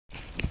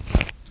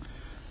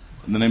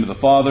In the name of the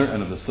Father,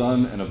 and of the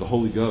Son, and of the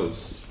Holy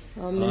Ghost.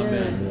 Amen.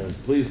 Amen.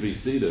 Please be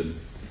seated.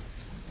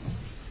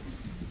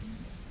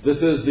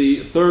 This is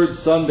the third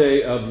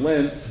Sunday of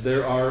Lent.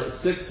 There are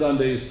 6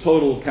 Sundays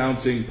total,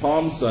 counting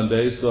Palm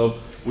Sunday, so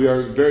we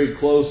are very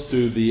close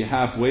to the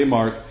halfway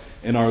mark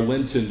in our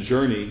Lenten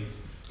journey.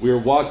 We are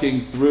walking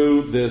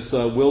through this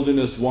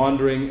wilderness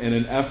wandering in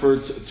an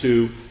effort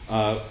to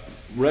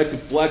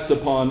reflect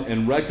upon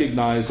and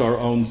recognize our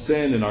own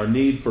sin and our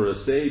need for a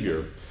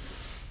Savior.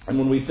 And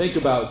when we think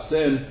about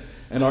sin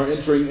and our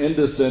entering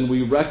into sin,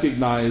 we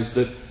recognize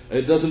that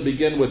it doesn't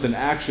begin with an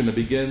action. It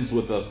begins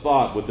with a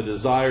thought, with a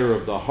desire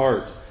of the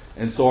heart.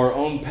 And so our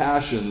own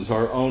passions,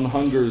 our own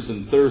hungers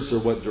and thirsts are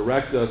what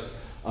direct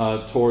us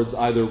towards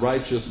either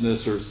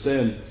righteousness or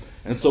sin.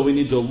 And so we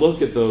need to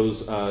look at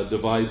those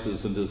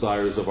devices and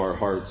desires of our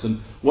hearts. And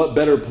what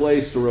better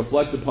place to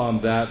reflect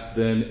upon that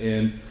than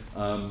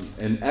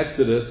in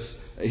Exodus,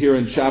 here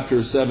in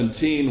chapter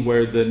 17,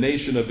 where the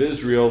nation of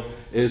Israel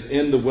is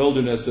in the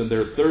wilderness and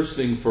they're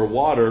thirsting for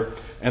water,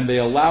 and they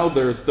allow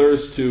their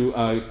thirst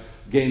to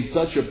gain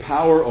such a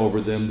power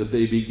over them that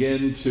they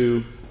begin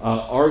to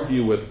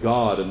argue with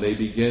God and they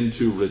begin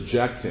to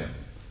reject Him.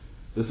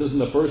 This isn't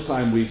the first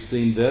time we've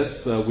seen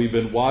this. We've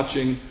been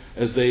watching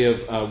as they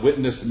have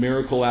witnessed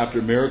miracle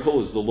after miracle,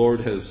 as the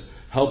Lord has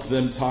helped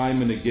them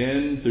time and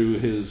again through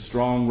His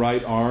strong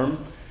right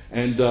arm.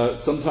 And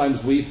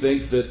sometimes we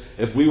think that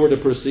if we were to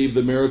perceive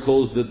the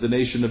miracles that the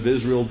nation of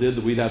Israel did,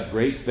 that we'd have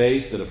great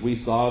faith, that if we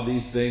saw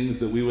these things,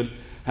 that we would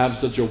have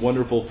such a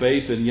wonderful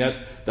faith. And yet,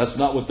 that's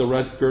not what the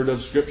record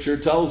of Scripture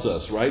tells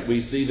us, right?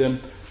 We see them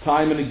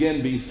time and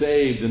again be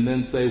saved and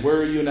then say, "Where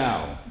are you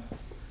now?"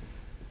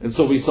 And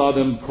so we saw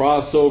them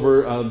cross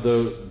over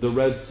the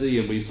Red Sea,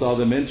 and we saw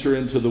them enter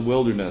into the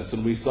wilderness,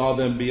 and we saw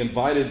them be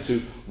invited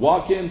to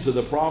walk into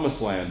the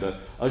Promised Land,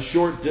 a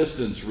short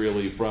distance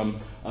really from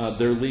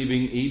their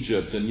leaving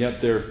Egypt, and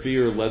yet their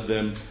fear led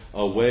them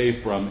away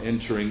from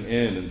entering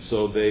in, and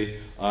so they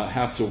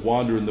have to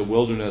wander in the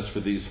wilderness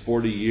for these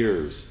 40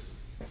 years.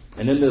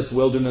 And in this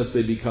wilderness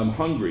they become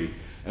hungry,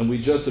 and we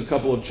just a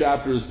couple of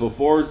chapters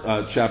before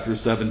chapter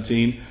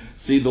 17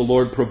 see the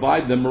Lord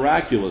provide them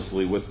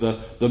miraculously with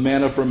the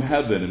manna from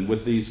heaven and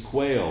with these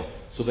quail.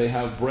 So they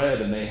have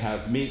bread and they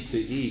have meat to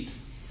eat.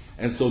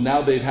 And so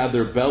now they've had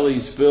their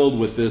bellies filled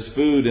with this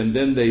food, and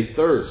then they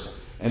thirst.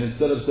 And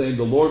instead of saying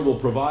the Lord will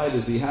provide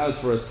as He has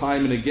for us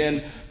time and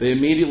again, they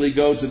immediately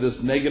go to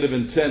this negative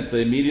intent.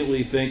 They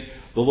immediately think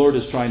the Lord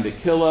is trying to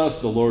kill us,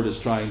 the Lord is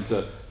trying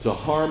to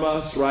harm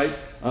us, right?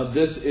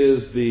 This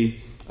is the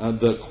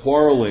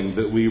quarreling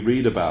that we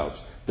read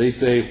about. They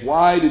say,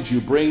 "Why did you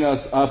bring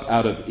us up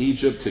out of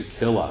Egypt to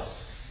kill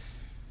us?"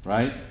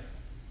 Right?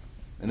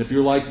 And if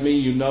you're like me,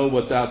 you know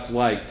what that's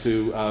like,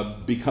 to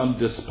become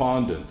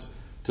despondent,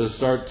 to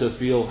start to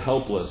feel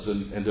helpless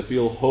and to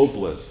feel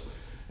hopeless.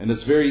 And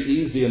it's very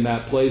easy in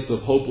that place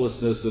of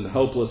hopelessness and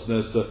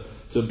helplessness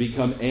to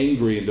become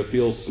angry and to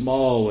feel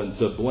small and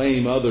to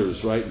blame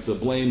others, right? And to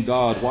blame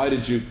God. Why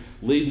did you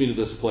lead me to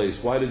this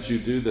place? Why did you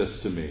do this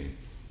to me?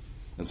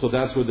 And so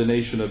that's where the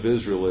nation of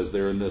Israel is.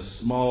 They're in this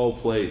small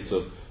place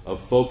of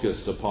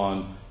focused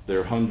upon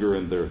their hunger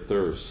and their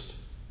thirst.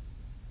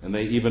 And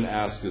they even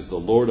ask, "Is the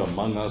Lord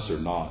among us or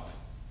not?"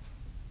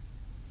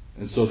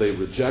 And so they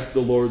reject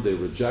the Lord, they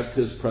reject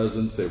His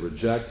presence, they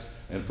reject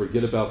and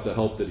forget about the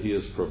help that He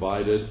has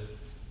provided.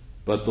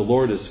 But the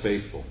Lord is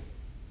faithful.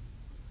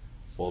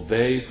 Well,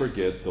 they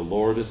forget the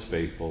Lord is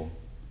faithful,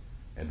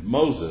 and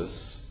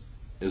Moses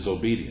is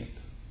obedient.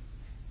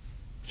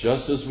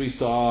 Just as we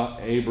saw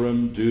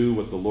Abram do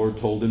what the Lord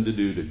told him to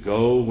do, to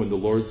go when the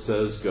Lord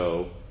says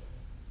go,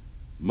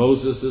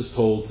 Moses is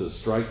told to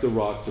strike the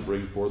rock to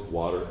bring forth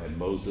water, and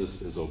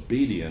Moses is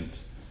obedient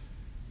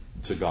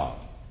to God.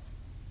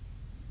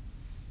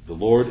 The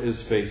Lord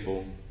is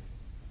faithful,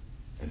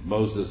 and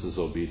Moses is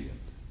obedient.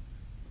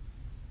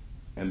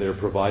 And they're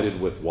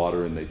provided with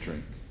water and they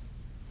drink.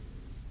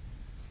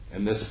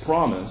 And this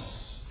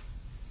promise,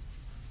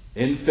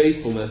 in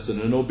faithfulness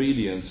and in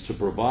obedience to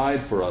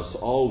provide for us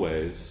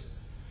always,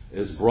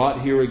 is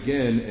brought here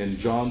again in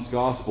John's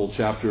Gospel,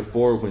 chapter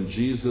 4, when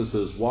Jesus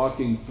is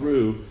walking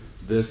through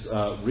this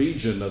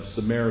region of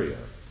Samaria.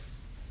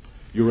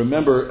 You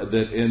remember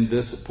that in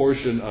this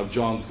portion of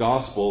John's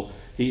Gospel,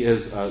 he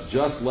has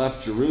just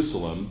left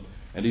Jerusalem,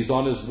 and he's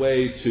on his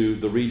way to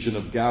the region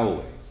of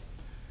Galilee.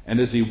 And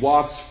as he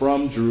walks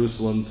from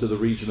Jerusalem to the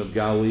region of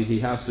Galilee, he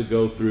has to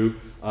go through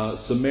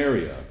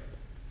Samaria.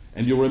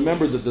 And you'll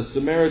remember that the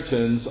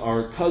Samaritans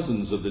are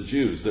cousins of the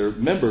Jews. They're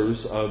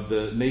members of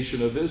the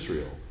nation of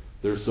Israel.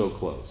 They're so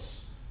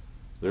close.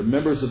 They're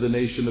members of the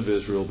nation of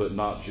Israel, but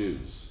not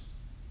Jews.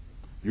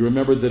 You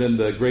remember that in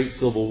the great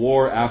civil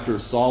war after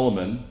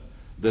Solomon,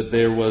 that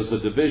there was a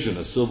division,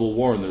 a civil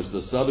war, and there's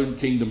the southern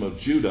kingdom of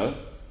Judah,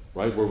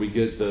 right, where we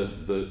get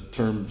the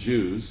term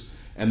Jews,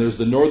 and there's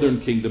the northern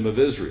kingdom of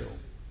Israel.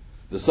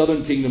 The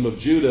southern kingdom of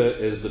Judah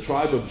is the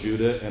tribe of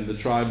Judah and the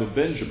tribe of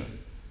Benjamin.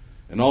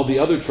 And all the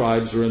other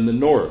tribes are in the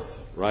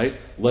north, right,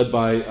 led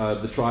by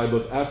the tribe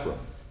of Ephraim.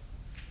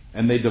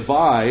 And they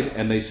divide,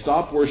 and they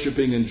stop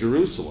worshiping in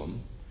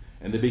Jerusalem,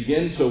 And they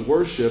begin to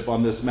worship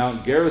on this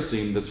Mount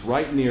Gerizim that's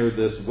right near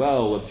this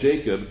well of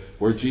Jacob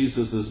where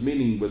Jesus is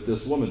meeting with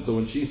this woman. So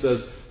when she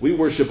says, we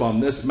worship on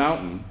this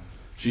mountain,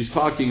 she's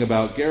talking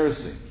about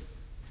Gerizim.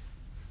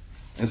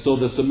 And so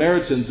the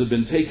Samaritans have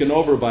been taken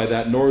over by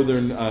that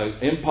northern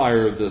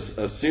empire of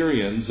the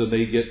Assyrians, and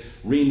they get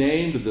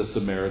renamed the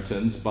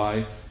Samaritans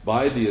by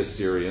the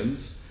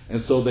Assyrians.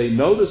 And so they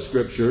know the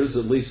scriptures,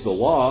 at least the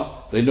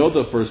law. They know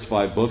the first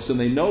 5 books, and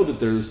they know that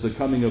there's the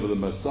coming of the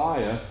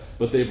Messiah,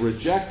 but they've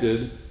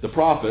rejected the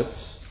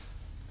prophets,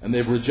 and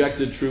they've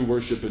rejected true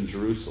worship in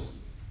Jerusalem.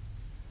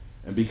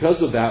 And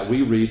because of that,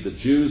 we read the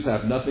Jews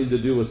have nothing to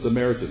do with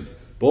Samaritans,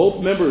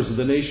 both members of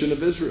the nation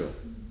of Israel.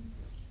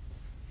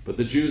 But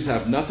the Jews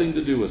have nothing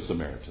to do with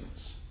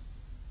Samaritans.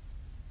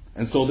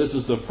 And so this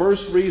is the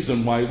first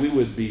reason why we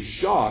would be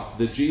shocked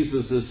that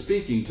Jesus is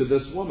speaking to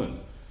this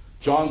woman.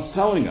 John's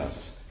telling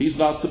us he's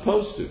not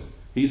supposed to.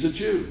 He's a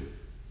Jew.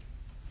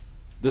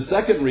 The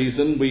second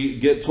reason we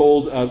get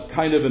told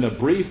kind of in a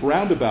brief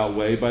roundabout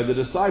way by the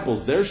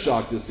disciples. They're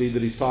shocked to see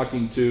that he's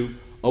talking to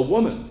a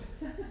woman.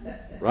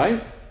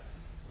 Right?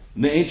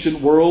 In the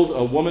ancient world,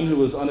 a woman who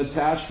was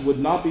unattached would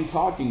not be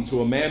talking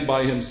to a man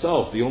by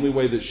himself. The only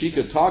way that she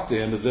could talk to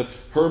him is if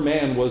her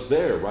man was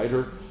there, right?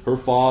 Her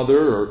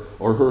father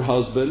or her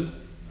husband,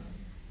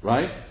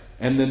 right?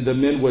 And then the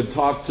men would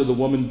talk to the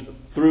woman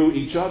through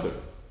each other.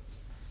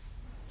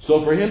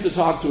 So for him to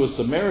talk to a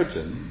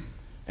Samaritan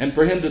and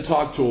for him to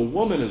talk to a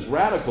woman is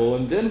radical.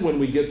 And then when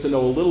we get to know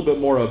a little bit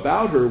more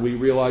about her, we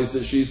realize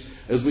that she's,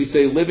 as we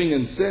say, living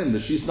in sin,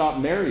 that she's not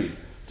married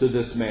to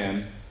this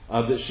man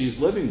that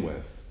she's living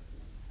with.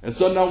 And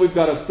so now we've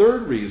got a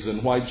third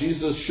reason why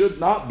Jesus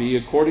should not be,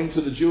 according to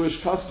the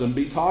Jewish custom,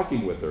 be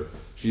talking with her.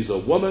 She's a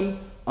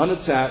woman,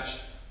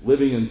 unattached,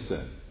 living in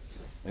sin.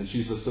 And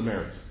she's a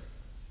Samaritan.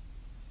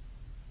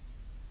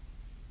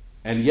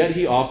 And yet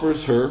he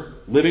offers her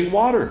living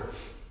water,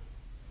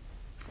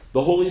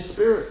 the Holy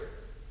Spirit.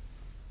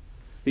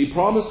 He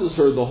promises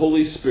her the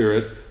Holy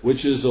Spirit,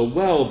 which is a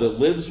well that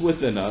lives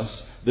within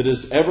us, that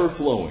is ever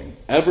flowing,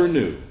 ever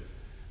new,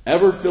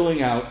 ever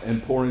filling out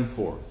and pouring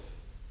forth.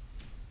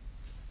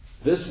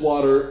 This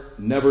water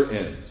never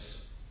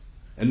ends.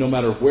 And no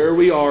matter where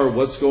we are,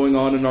 what's going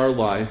on in our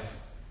life,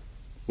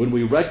 when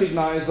we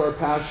recognize our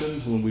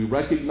passions, when we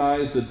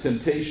recognize the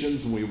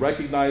temptations, when we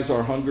recognize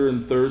our hunger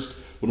and thirst,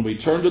 when we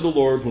turn to the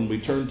Lord, when we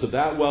turn to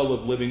that well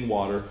of living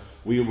water,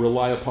 we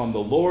rely upon the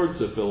Lord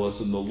to fill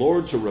us and the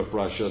Lord to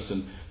refresh us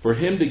and for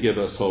Him to give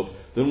us hope,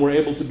 then we're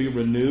able to be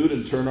renewed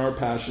and turn our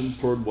passions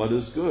toward what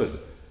is good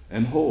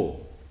and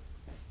whole.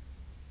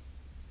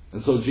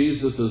 And so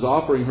Jesus is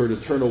offering her to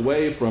turn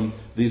away from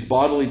these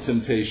bodily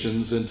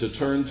temptations and to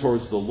turn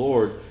towards the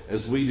Lord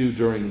as we do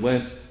during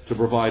Lent to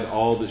provide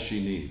all that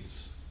she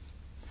needs.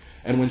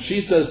 And when she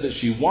says that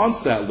she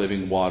wants that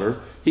living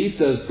water, he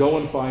says, go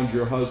and find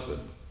your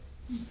husband.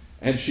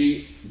 And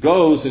she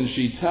goes and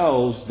she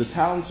tells the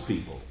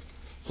townspeople.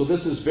 So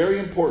this is very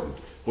important.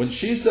 When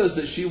she says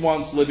that she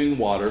wants living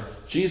water,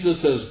 Jesus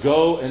says,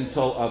 go and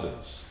tell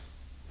others.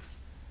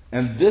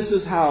 And this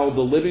is how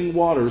the living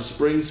water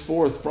springs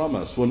forth from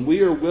us. When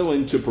we are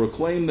willing to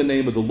proclaim the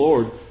name of the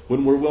Lord,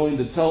 when we're willing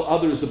to tell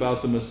others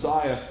about the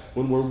Messiah,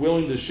 when we're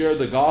willing to share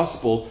the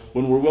gospel,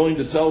 when we're willing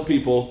to tell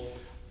people,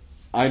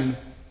 I'm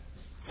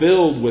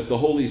filled with the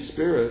Holy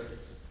Spirit,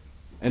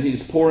 and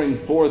He's pouring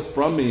forth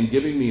from me and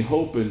giving me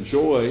hope and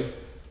joy,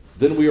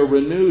 then we are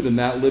renewed in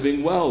that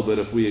living well. But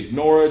if we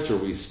ignore it, or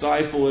we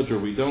stifle it, or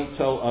we don't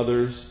tell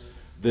others,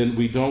 then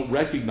we don't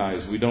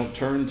recognize, we don't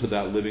turn to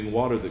that living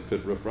water that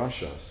could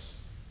refresh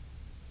us.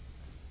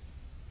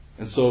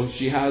 And so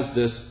she has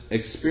this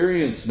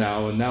experience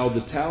now, and now the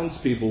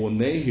townspeople, when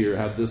they hear,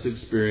 have this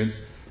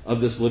experience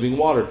of this living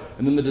water.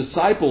 And then the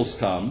disciples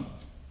come,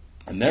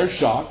 and they're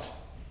shocked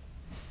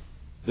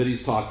that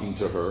he's talking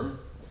to her.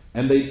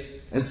 And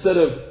they, instead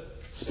of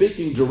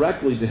speaking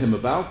directly to him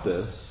about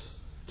this,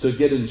 to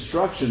get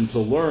instruction to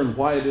learn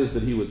why it is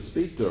that he would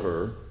speak to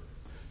her,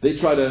 they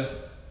try to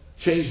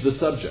change the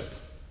subject.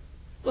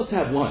 Let's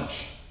have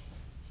lunch,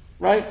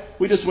 right?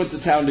 We just went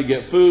to town to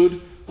get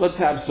food. Let's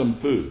have some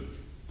food.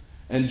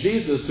 And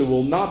Jesus, who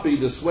will not be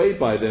dissuaded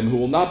by them, who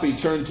will not be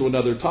turned to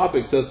another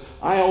topic, says,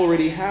 I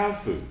already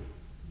have food.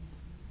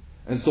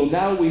 And so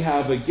now we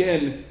have,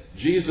 again,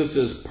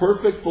 Jesus'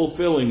 perfect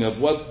fulfilling of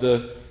what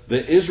the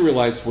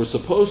Israelites were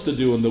supposed to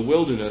do in the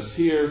wilderness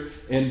here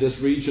in this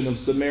region of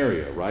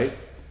Samaria, right?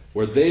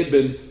 Where they've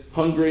been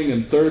hungering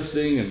and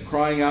thirsting and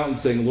crying out and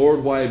saying,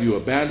 Lord, why have you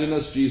abandoned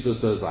us?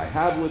 Jesus says, I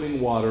have living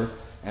water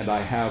and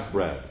I have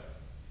bread.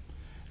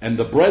 And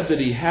the bread that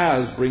he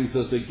has brings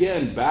us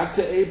again back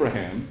to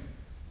Abraham,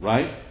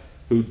 right?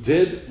 Who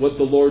did what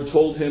the Lord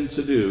told him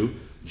to do.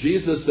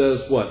 Jesus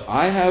says what?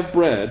 I have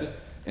bread,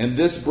 and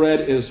this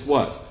bread is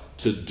what?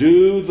 To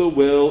do the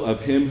will of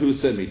him who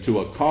sent me, to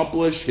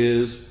accomplish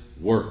his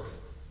work.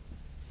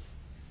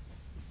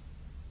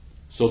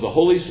 So the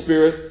Holy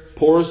Spirit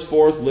pours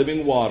forth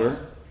living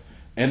water,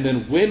 and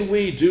then when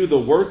we do the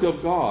work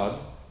of God,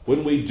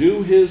 when we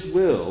do his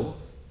will,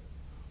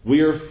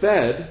 we are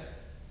fed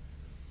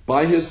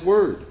by his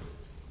word.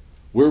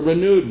 We're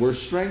renewed, we're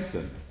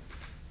strengthened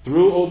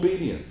through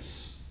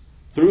obedience,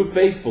 through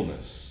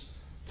faithfulness,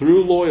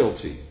 through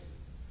loyalty,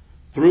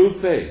 through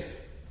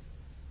faith.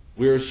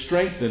 We are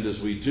strengthened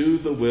as we do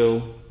the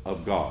will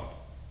of God.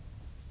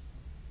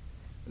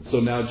 And so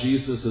now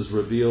Jesus has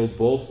revealed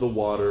both the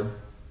water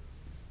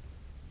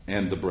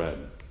and the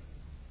bread.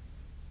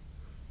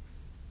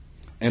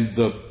 And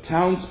the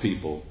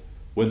townspeople,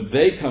 when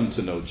they come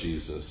to know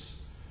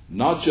Jesus,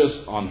 not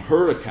just on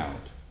her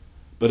account,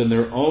 but in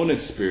their own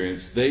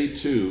experience, they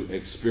too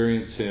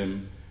experience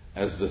him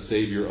as the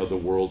Savior of the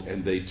world,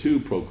 and they too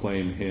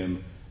proclaim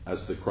him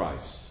as the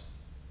Christ,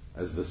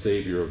 as the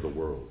Savior of the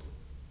world.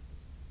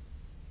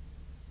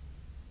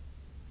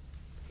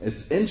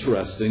 It's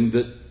interesting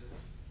that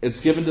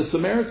it's given to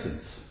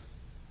Samaritans,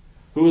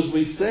 who, as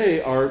we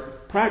say, are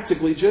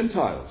practically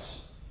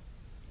Gentiles.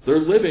 They're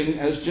living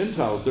as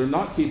Gentiles. They're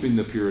not keeping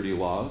the purity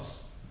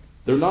laws.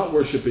 They're not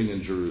worshiping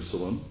in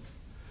Jerusalem.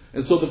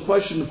 And so the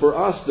question for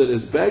us that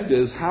is begged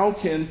is, how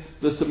can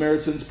the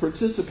Samaritans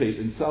participate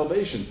in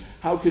salvation?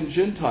 How can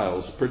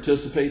Gentiles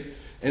participate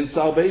in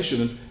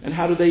salvation? And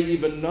how do they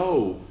even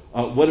know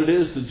what it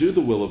is to do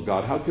the will of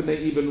God? How can they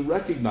even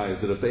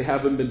recognize it if they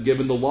haven't been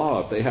given the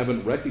law, if they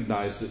haven't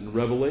recognized it in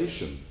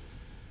Revelation?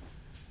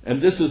 And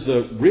this is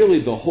really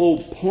the whole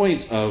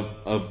point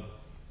of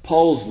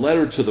Paul's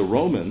letter to the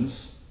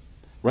Romans,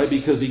 right?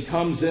 Because he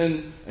comes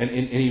in and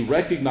he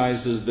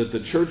recognizes that the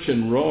church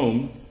in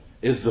Rome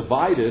is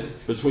divided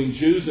between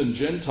Jews and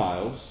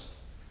Gentiles,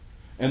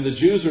 and the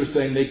Jews are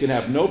saying they can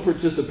have no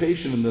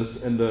participation in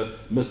the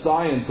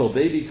Messiah until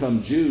they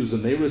become Jews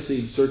and they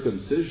receive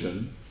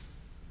circumcision.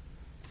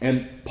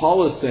 And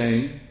Paul is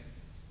saying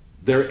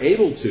they're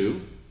able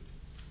to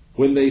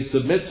when they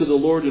submit to the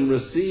Lord and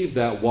receive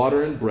that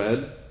water and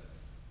bread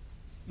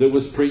that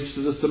was preached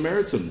to the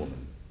Samaritan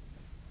woman.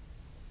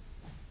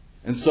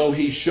 And so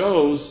he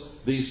shows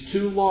these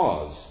two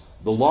laws,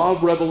 the law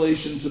of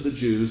revelation to the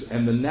Jews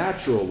and the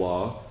natural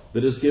law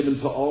that is given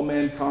to all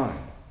mankind.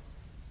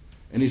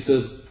 And he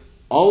says,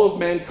 all of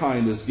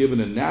mankind is given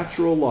a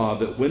natural law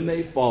that when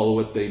they follow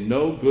it, they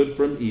know good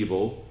from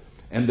evil,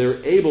 and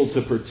they're able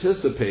to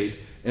participate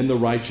in the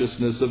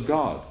righteousness of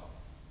God.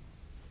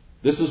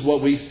 This is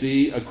what we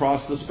see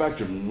across the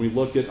spectrum. When we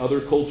look at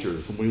other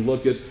cultures, when we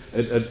look at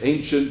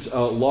ancient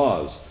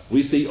laws,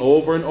 we see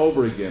over and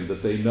over again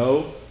that they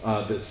know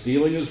that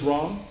stealing is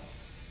wrong,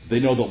 they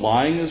know that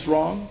lying is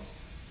wrong,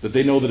 that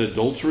they know that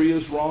adultery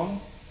is wrong.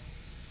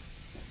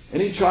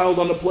 Any child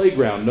on the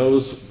playground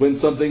knows when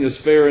something is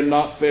fair and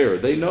not fair.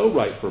 They know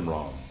right from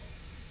wrong.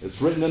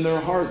 It's written in their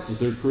hearts as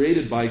they're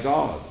created by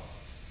God.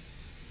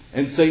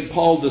 And St.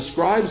 Paul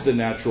describes the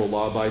natural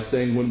law by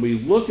saying, when we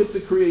look at the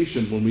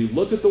creation, when we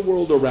look at the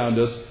world around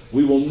us,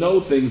 we will know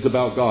things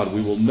about God.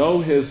 We will know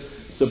his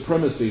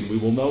supremacy. We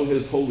will know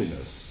his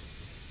holiness.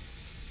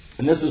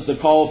 And this is the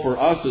call for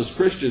us as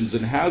Christians,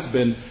 and has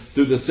been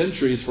through the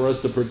centuries, for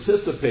us to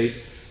participate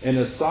in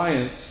a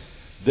science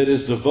that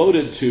is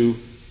devoted to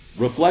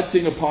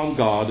reflecting upon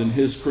God and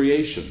his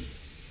creation.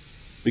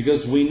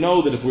 Because we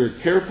know that if we're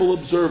careful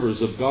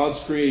observers of God's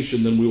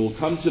creation, then we will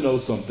come to know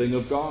something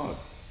of God.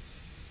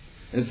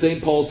 And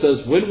St. Paul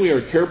says, when we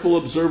are careful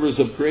observers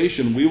of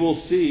creation, we will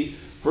see,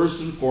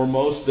 first and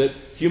foremost, that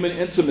human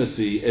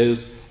intimacy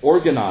is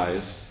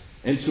organized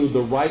into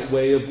the right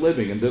way of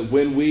living. And that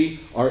when we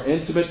are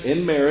intimate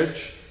in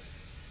marriage,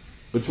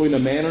 between a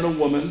man and a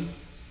woman,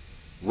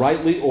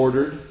 rightly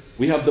ordered,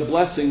 we have the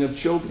blessing of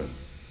children.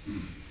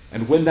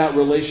 And when that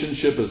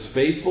relationship is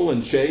faithful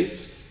and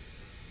chaste,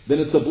 then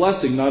it's a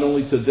blessing not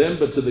only to them,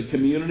 but to the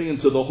community and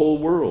to the whole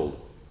world.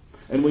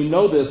 And we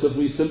know this if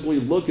we simply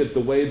look at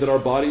the way that our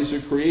bodies are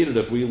created.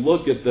 If we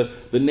look at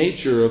the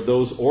nature of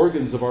those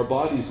organs of our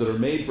bodies that are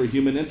made for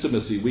human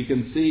intimacy, we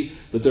can see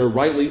that they're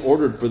rightly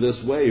ordered for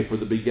this way, for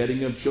the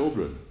begetting of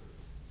children.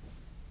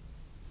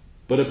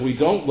 But if we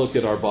don't look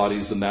at our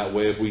bodies in that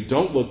way, if we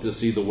don't look to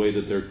see the way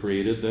that they're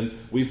created, then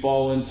we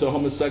fall into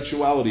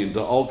homosexuality,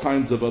 into all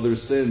kinds of other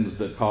sins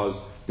that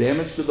cause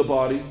damage to the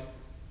body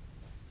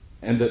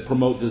and that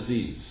promote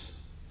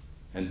disease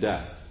and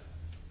death.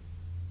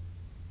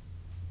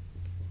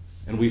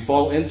 And we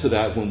fall into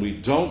that when we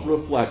don't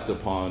reflect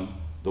upon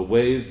the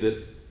way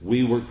that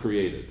we were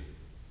created,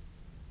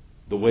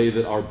 the way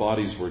that our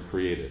bodies were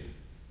created,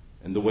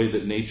 and the way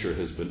that nature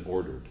has been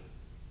ordered.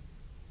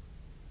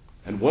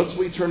 And once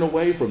we turn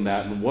away from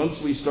that, and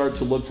once we start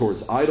to look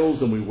towards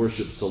idols, and we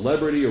worship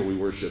celebrity, or we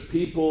worship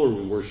people, or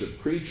we worship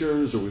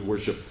creatures, or we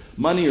worship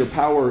money or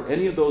power, or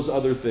any of those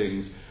other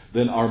things,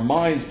 then our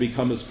minds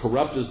become as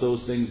corrupt as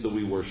those things that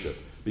we worship.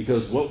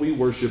 Because what we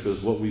worship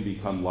is what we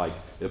become like.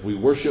 If we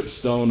worship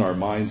stone, our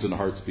minds and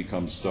hearts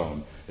become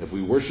stone. If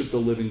we worship the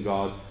living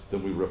God,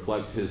 then we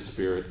reflect his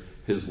spirit,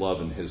 his love,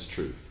 and his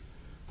truth.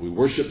 If we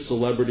worship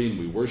celebrity, and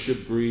we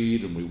worship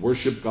greed, and we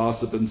worship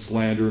gossip and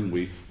slander, and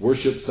we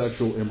worship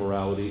sexual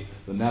immorality,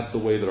 then that's the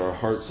way that our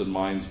hearts and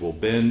minds will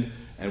bend,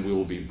 and we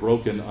will be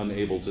broken,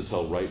 unable to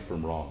tell right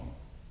from wrong.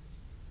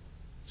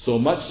 So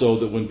much so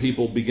that when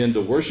people begin to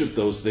worship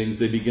those things,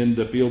 they begin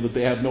to feel that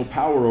they have no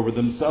power over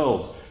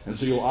themselves. And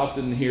so you'll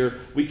often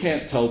hear, we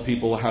can't tell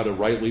people how to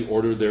rightly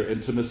order their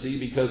intimacy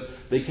because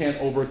they can't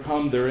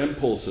overcome their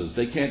impulses.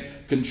 They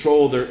can't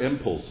control their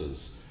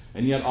impulses.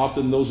 And yet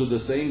often those are the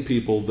same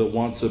people that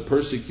want to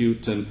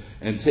persecute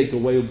and take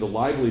away the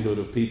livelihood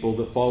of people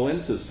that fall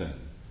into sin,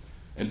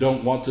 and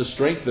don't want to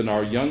strengthen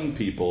our young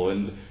people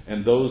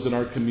and those in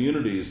our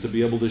communities to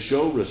be able to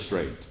show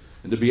restraint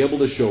and to be able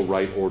to show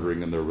right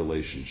ordering in their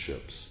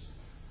relationships.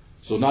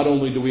 So not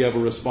only do we have a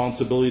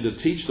responsibility to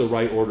teach the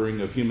right ordering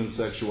of human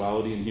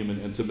sexuality and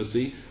human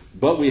intimacy,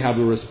 but we have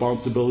a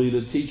responsibility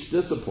to teach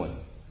discipline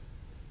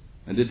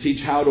and to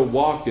teach how to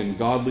walk in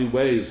godly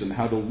ways and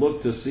how to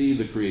look to see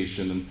the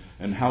creation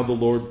and how the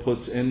Lord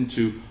puts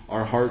into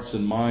our hearts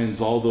and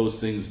minds all those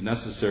things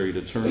necessary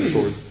to turn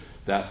towards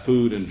that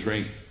food and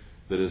drink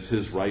that is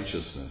His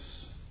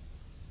righteousness.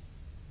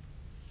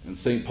 And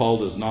St. Paul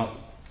does not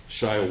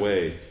shy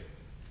away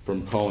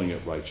from calling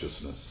it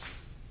righteousness.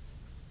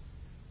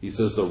 He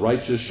says, the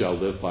righteous shall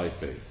live by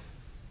faith.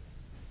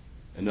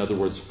 In other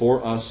words,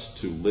 for us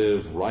to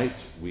live right,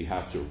 we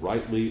have to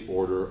rightly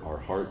order our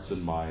hearts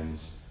and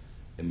minds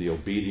in the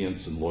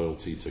obedience and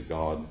loyalty to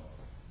God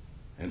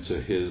and to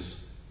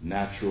His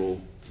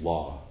natural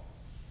law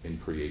in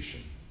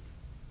creation.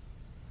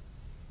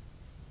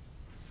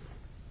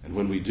 And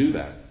when we do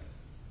that,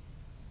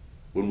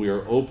 when we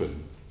are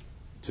open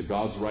to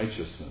God's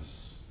righteousness,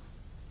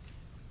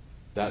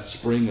 that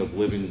spring of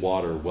living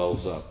water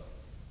wells up.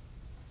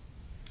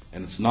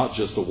 And it's not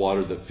just a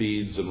water that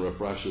feeds and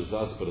refreshes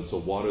us, but it's a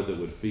water that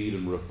would feed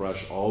and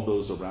refresh all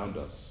those around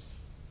us.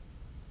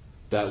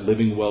 That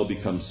living well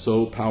becomes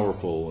so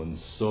powerful and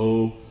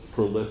so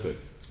prolific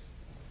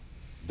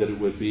that it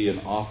would be an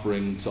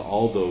offering to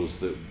all those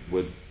that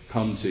would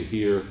come to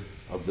hear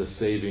of the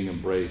saving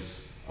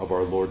embrace of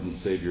our Lord and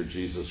Savior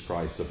Jesus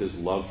Christ, of His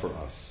love for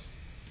us,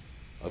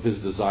 of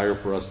His desire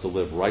for us to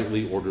live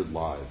rightly ordered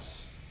lives,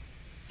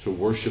 to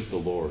worship the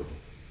Lord,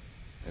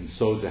 and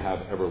so to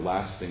have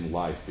everlasting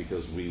life,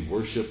 because we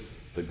worship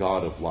the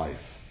God of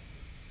life.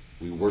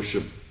 We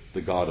worship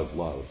the God of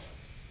love.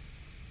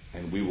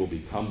 And we will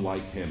become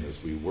like Him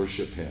as we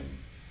worship Him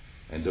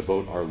and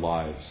devote our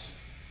lives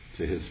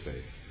to His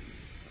faith.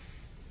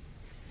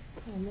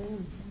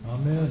 Amen.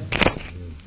 Amen.